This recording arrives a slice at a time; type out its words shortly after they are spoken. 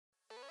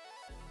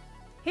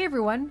Hey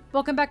everyone,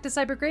 welcome back to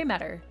Cyber Gray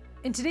Matter.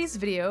 In today's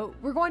video,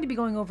 we're going to be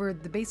going over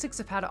the basics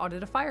of how to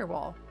audit a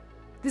firewall.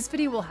 This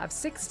video will have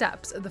 6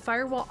 steps of the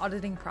firewall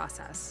auditing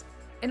process,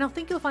 and I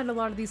think you'll find a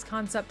lot of these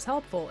concepts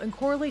helpful and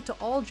correlate to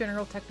all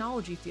general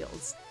technology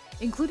fields,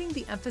 including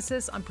the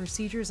emphasis on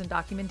procedures and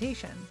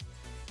documentation.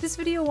 This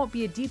video won't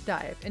be a deep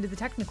dive into the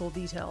technical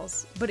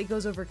details, but it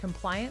goes over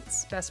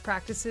compliance, best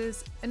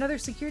practices, and other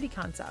security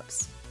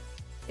concepts.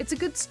 It's a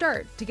good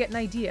start to get an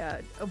idea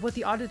of what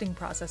the auditing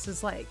process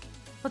is like.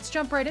 Let's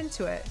jump right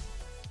into it.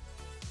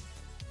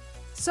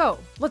 So,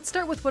 let's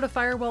start with what a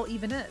firewall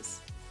even is.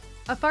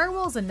 A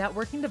firewall is a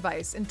networking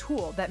device and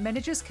tool that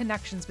manages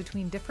connections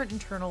between different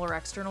internal or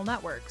external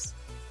networks.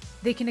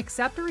 They can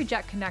accept or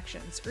reject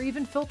connections, or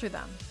even filter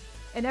them,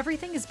 and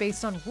everything is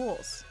based on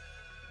rules.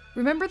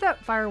 Remember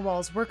that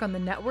firewalls work on the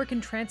network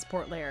and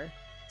transport layer,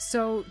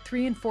 so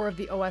 3 and 4 of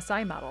the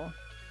OSI model.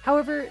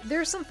 However,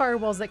 there are some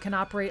firewalls that can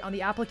operate on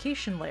the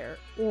application layer,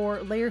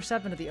 or layer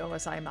 7 of the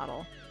OSI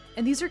model,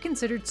 and these are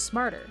considered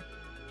smarter.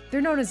 They're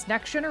known as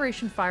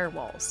next-generation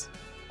firewalls.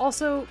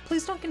 Also,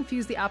 please don't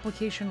confuse the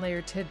application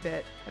layer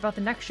tidbit about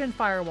the next-gen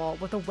firewall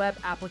with a web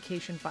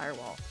application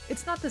firewall.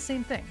 It's not the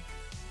same thing.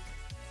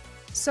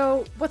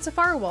 So, what's a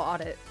firewall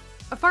audit?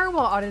 A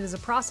firewall audit is a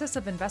process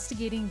of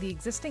investigating the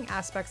existing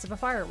aspects of a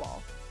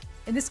firewall,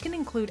 and this can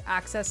include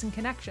access and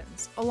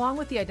connections, along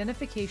with the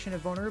identification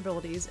of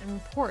vulnerabilities and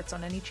reports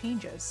on any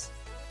changes.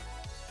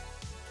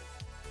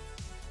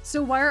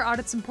 So why are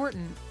audits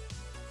important?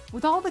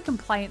 With all the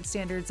compliance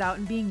standards out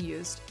and being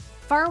used,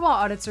 firewall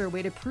audits are a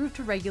way to prove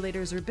to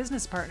regulators or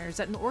business partners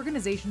that an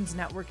organization's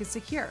network is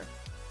secure.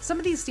 Some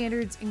of these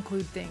standards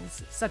include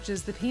things such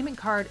as the Payment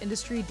Card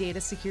Industry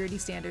Data Security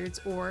Standards,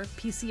 or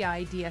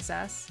PCI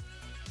DSS,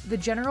 the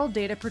General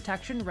Data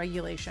Protection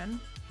Regulation,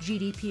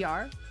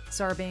 GDPR,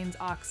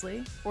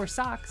 Sarbanes-Oxley, or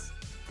SOX,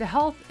 the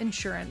Health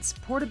Insurance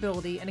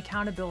Portability and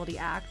Accountability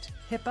Act,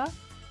 HIPAA,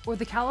 or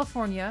the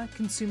California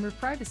Consumer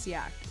Privacy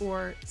Act,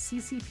 or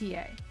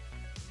CCPA.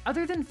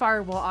 Other than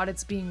firewall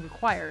audits being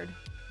required,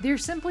 they're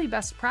simply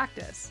best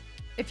practice.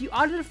 If you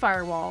audit a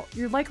firewall,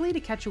 you're likely to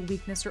catch a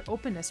weakness or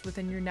openness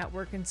within your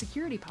network and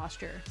security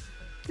posture.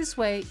 This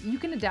way, you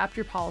can adapt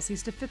your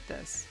policies to fit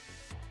this.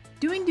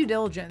 Doing due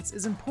diligence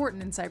is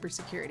important in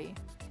cybersecurity,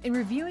 and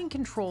reviewing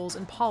controls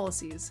and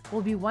policies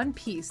will be one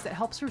piece that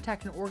helps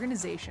protect an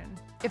organization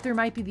if there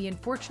might be the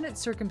unfortunate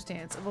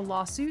circumstance of a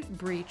lawsuit,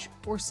 breach,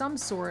 or some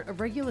sort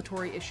of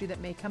regulatory issue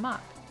that may come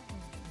up.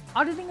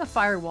 Auditing a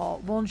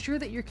firewall will ensure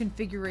that your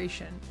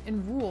configuration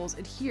and rules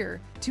adhere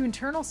to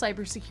internal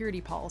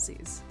cybersecurity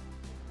policies.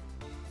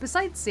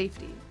 Besides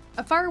safety,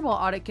 a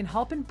firewall audit can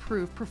help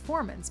improve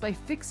performance by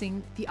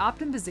fixing the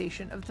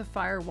optimization of the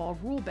firewall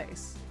rule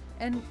base,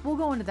 and we'll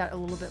go into that a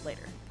little bit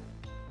later.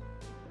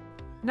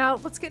 Now,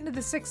 let's get into the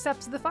 6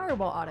 steps of the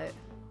firewall audit.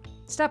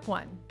 Step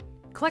 1.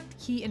 Collect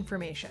key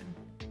information.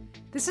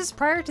 This is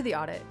prior to the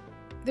audit.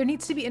 There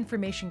needs to be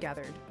information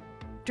gathered.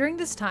 During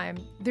this time,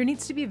 there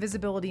needs to be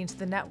visibility into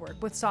the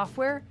network with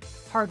software,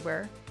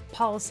 hardware,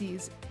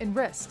 policies, and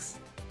risks.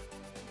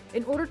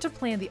 In order to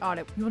plan the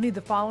audit, you will need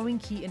the following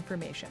key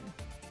information: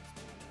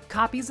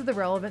 copies of the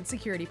relevant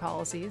security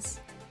policies,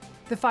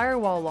 the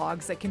firewall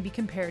logs that can be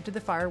compared to the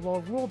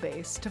firewall rule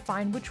base to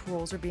find which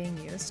rules are being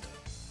used,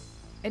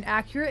 an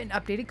accurate and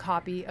updated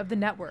copy of the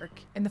network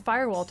and the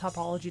firewall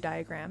topology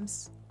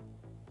diagrams,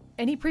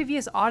 any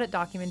previous audit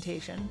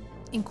documentation,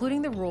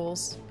 including the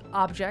rules,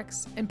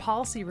 objects, and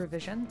policy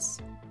revisions,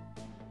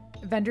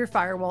 vendor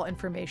firewall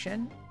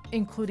information,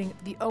 including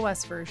the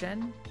OS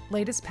version,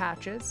 latest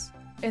patches,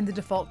 and the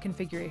default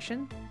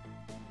configuration,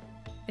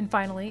 and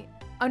finally,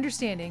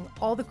 understanding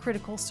all the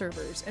critical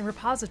servers and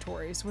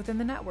repositories within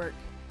the network.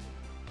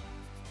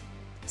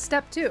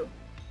 Step 2.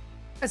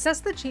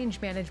 Assess the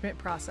change management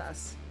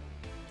process.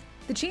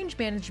 The change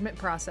management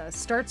process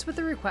starts with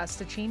the request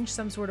to change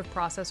some sort of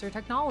process or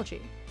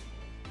technology.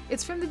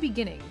 It's from the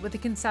beginning, with the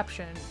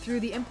conception, through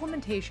the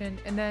implementation,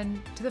 and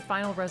then to the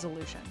final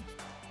resolution.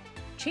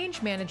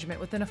 Change management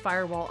within a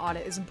firewall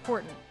audit is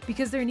important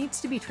because there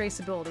needs to be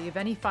traceability of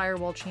any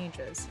firewall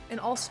changes, and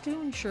also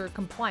to ensure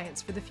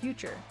compliance for the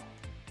future.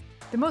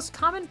 The most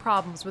common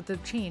problems with the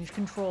change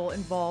control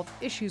involve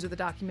issues with the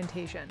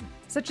documentation,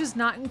 such as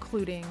not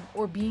including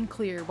or being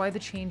clear why the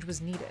change was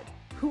needed,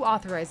 who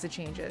authorized the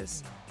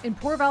changes, and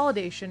poor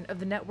validation of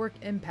the network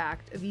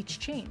impact of each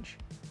change.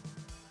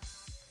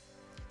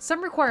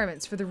 Some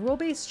requirements for the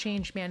rule-based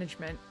change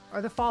management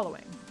are the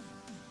following.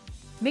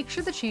 Make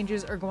sure the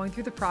changes are going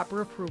through the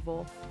proper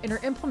approval and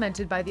are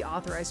implemented by the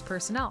authorized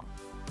personnel.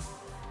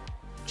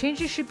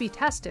 Changes should be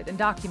tested and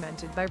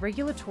documented by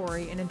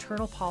regulatory and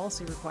internal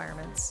policy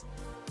requirements.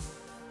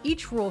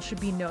 Each rule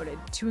should be noted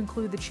to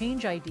include the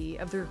change ID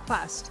of the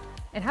request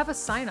and have a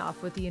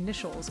sign-off with the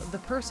initials of the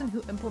person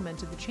who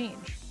implemented the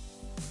change.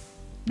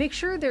 Make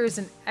sure there is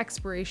an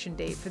expiration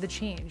date for the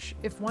change,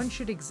 if one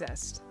should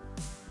exist.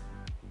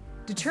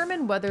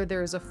 Determine whether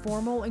there is a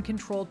formal and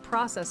controlled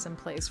process in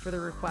place for the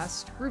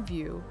request,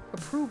 review,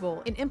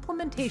 approval, and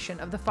implementation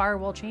of the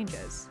firewall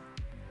changes.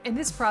 And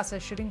this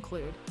process should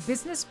include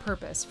business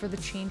purpose for the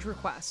change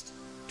request,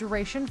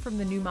 duration from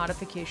the new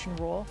modification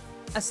rule,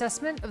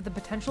 assessment of the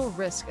potential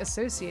risk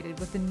associated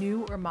with the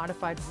new or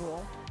modified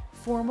rule,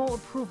 formal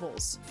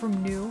approvals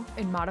from new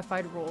and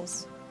modified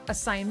rules,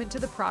 assignment to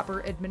the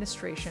proper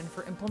administration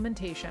for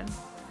implementation,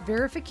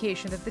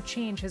 verification that the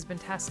change has been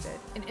tested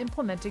and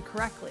implemented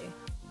correctly.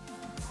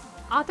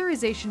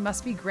 Authorization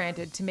must be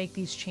granted to make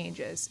these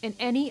changes, and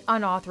any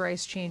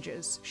unauthorized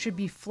changes should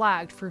be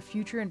flagged for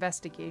future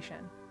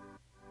investigation.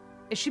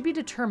 It should be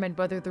determined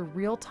whether the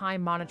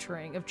real-time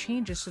monitoring of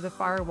changes to the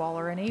firewall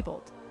are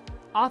enabled.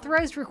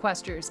 Authorized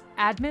requesters,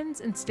 admins,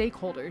 and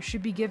stakeholders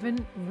should be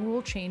given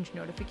rule change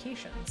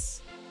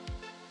notifications.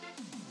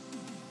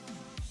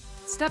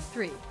 Step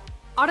 3.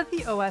 Audit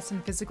the OS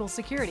and physical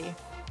security.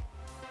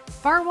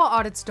 Firewall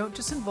audits don't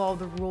just involve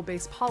the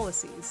rule-based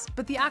policies,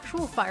 but the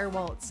actual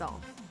firewall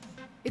itself.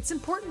 It's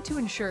important to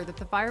ensure that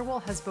the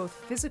firewall has both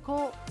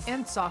physical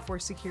and software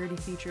security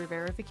feature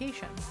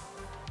verification.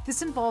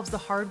 This involves the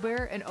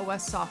hardware and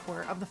OS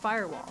software of the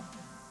firewall.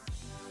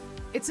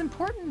 It's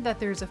important that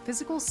there's a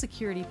physical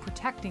security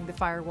protecting the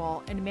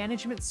firewall and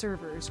management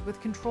servers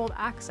with controlled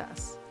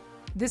access.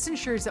 This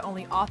ensures that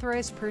only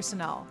authorized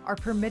personnel are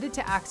permitted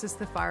to access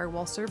the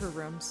firewall server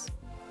rooms.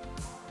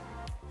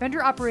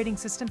 Vendor operating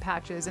system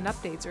patches and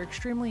updates are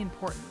extremely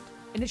important,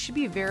 and it should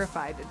be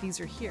verified that these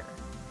are here.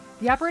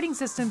 The operating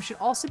system should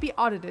also be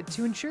audited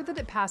to ensure that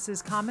it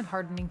passes common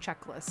hardening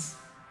checklists.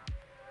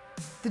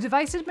 The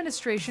device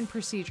administration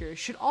procedures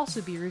should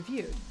also be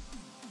reviewed.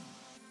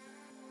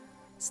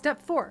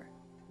 Step 4.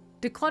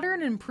 Declutter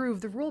and improve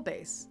the rule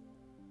base.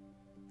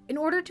 In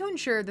order to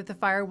ensure that the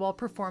firewall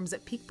performs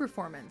at peak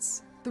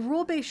performance, the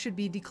rule base should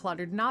be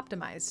decluttered and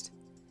optimized.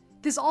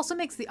 This also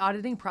makes the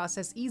auditing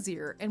process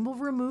easier and will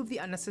remove the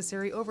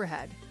unnecessary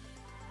overhead.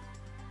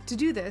 To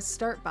do this,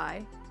 start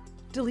by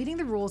deleting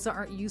the rules that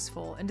aren't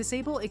useful and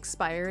disable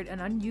expired and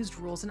unused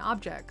rules and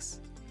objects.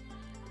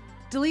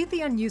 Delete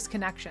the unused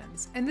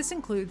connections, and this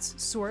includes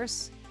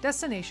source,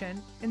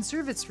 destination, and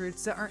service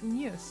routes that aren't in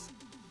use.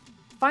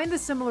 Find the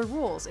similar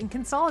rules and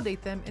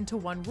consolidate them into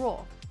one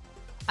rule.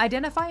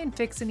 Identify and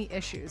fix any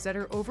issues that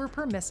are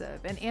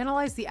over-permissive and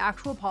analyze the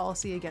actual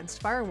policy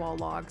against firewall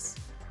logs.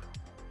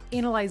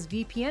 Analyze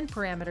VPN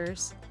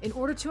parameters in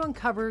order to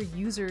uncover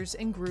users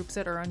and groups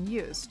that are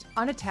unused,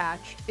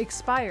 unattached,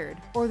 expired,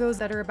 or those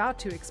that are about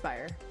to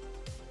expire.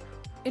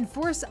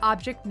 Enforce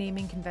object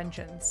naming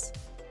conventions.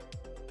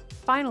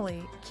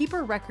 Finally, keep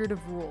a record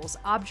of rules,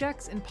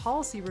 objects, and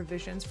policy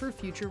revisions for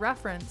future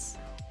reference.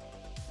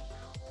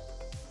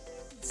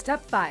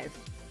 Step 5.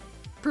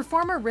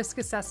 Perform a risk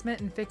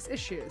assessment and fix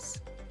issues.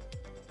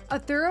 A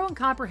thorough and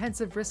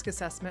comprehensive risk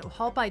assessment will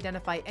help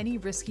identify any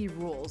risky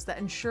rules that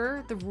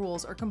ensure the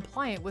rules are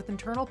compliant with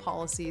internal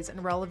policies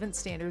and relevant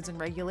standards and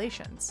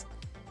regulations.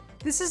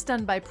 This is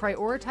done by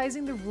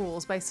prioritizing the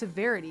rules by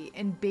severity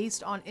and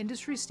based on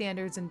industry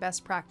standards and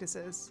best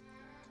practices.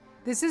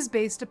 This is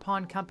based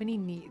upon company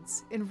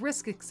needs and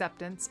risk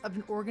acceptance of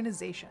an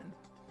organization.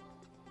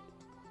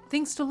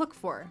 Things to look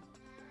for.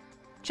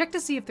 Check to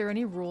see if there are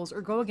any rules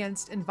or go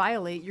against and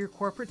violate your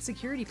corporate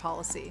security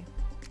policy.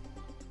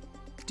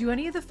 Do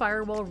any of the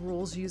firewall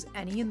rules use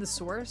any in the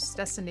source,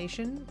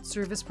 destination,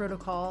 service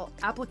protocol,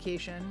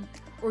 application,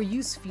 or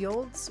use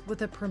fields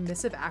with a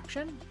permissive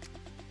action?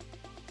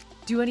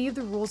 Do any of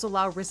the rules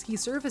allow risky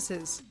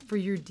services for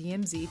your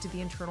DMZ to the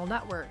internal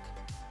network?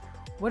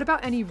 What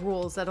about any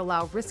rules that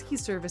allow risky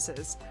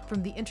services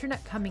from the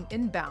internet coming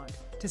inbound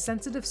to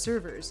sensitive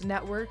servers,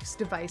 networks,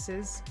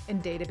 devices,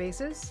 and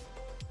databases?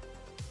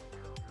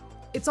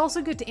 It's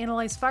also good to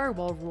analyze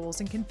firewall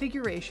rules and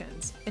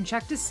configurations and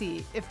check to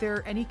see if there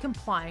are any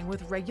complying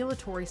with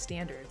regulatory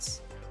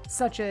standards,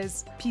 such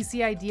as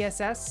PCI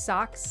DSS,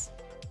 SOX,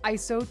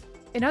 ISO,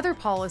 and other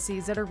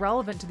policies that are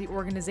relevant to the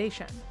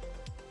organization.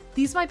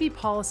 These might be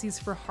policies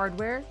for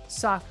hardware,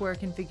 software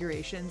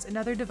configurations, and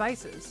other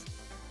devices.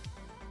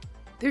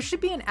 There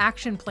should be an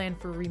action plan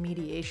for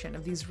remediation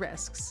of these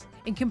risks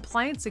and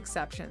compliance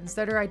exceptions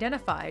that are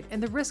identified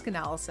in the risk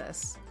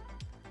analysis.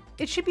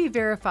 It should be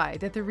verified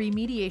that the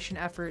remediation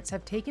efforts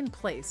have taken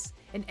place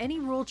and any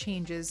rule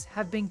changes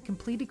have been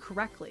completed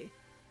correctly.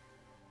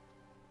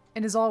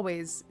 And as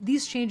always,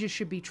 these changes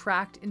should be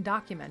tracked and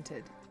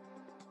documented.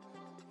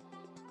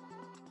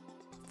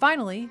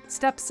 Finally,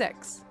 step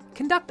 6,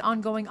 conduct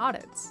ongoing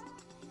audits.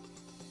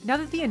 Now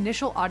that the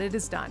initial audit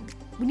is done,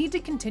 we need to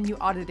continue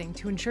auditing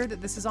to ensure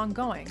that this is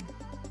ongoing.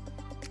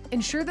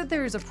 Ensure that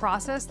there is a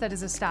process that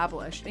is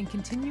established and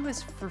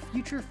continuous for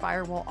future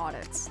firewall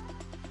audits.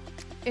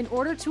 In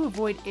order to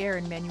avoid error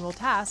in manual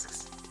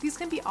tasks, these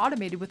can be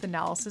automated with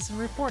analysis and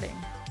reporting.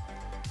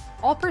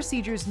 All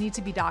procedures need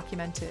to be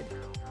documented,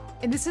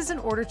 and this is in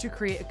order to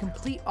create a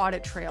complete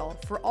audit trail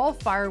for all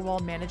firewall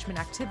management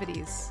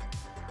activities.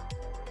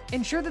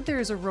 Ensure that there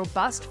is a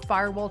robust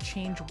firewall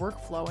change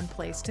workflow in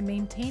place to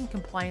maintain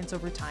compliance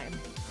over time.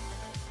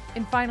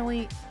 And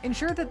finally,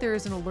 ensure that there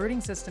is an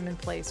alerting system in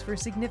place for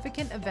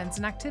significant events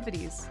and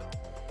activities.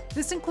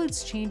 This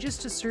includes changes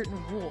to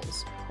certain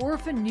rules, or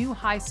if a new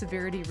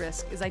high-severity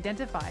risk is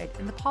identified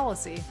in the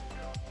policy.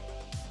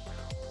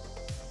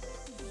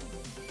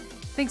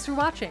 Thanks for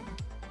watching.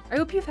 I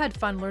hope you've had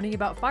fun learning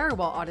about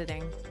firewall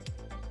auditing.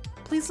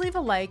 Please leave a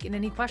like and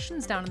any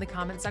questions down in the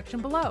comment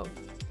section below.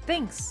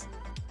 Thanks!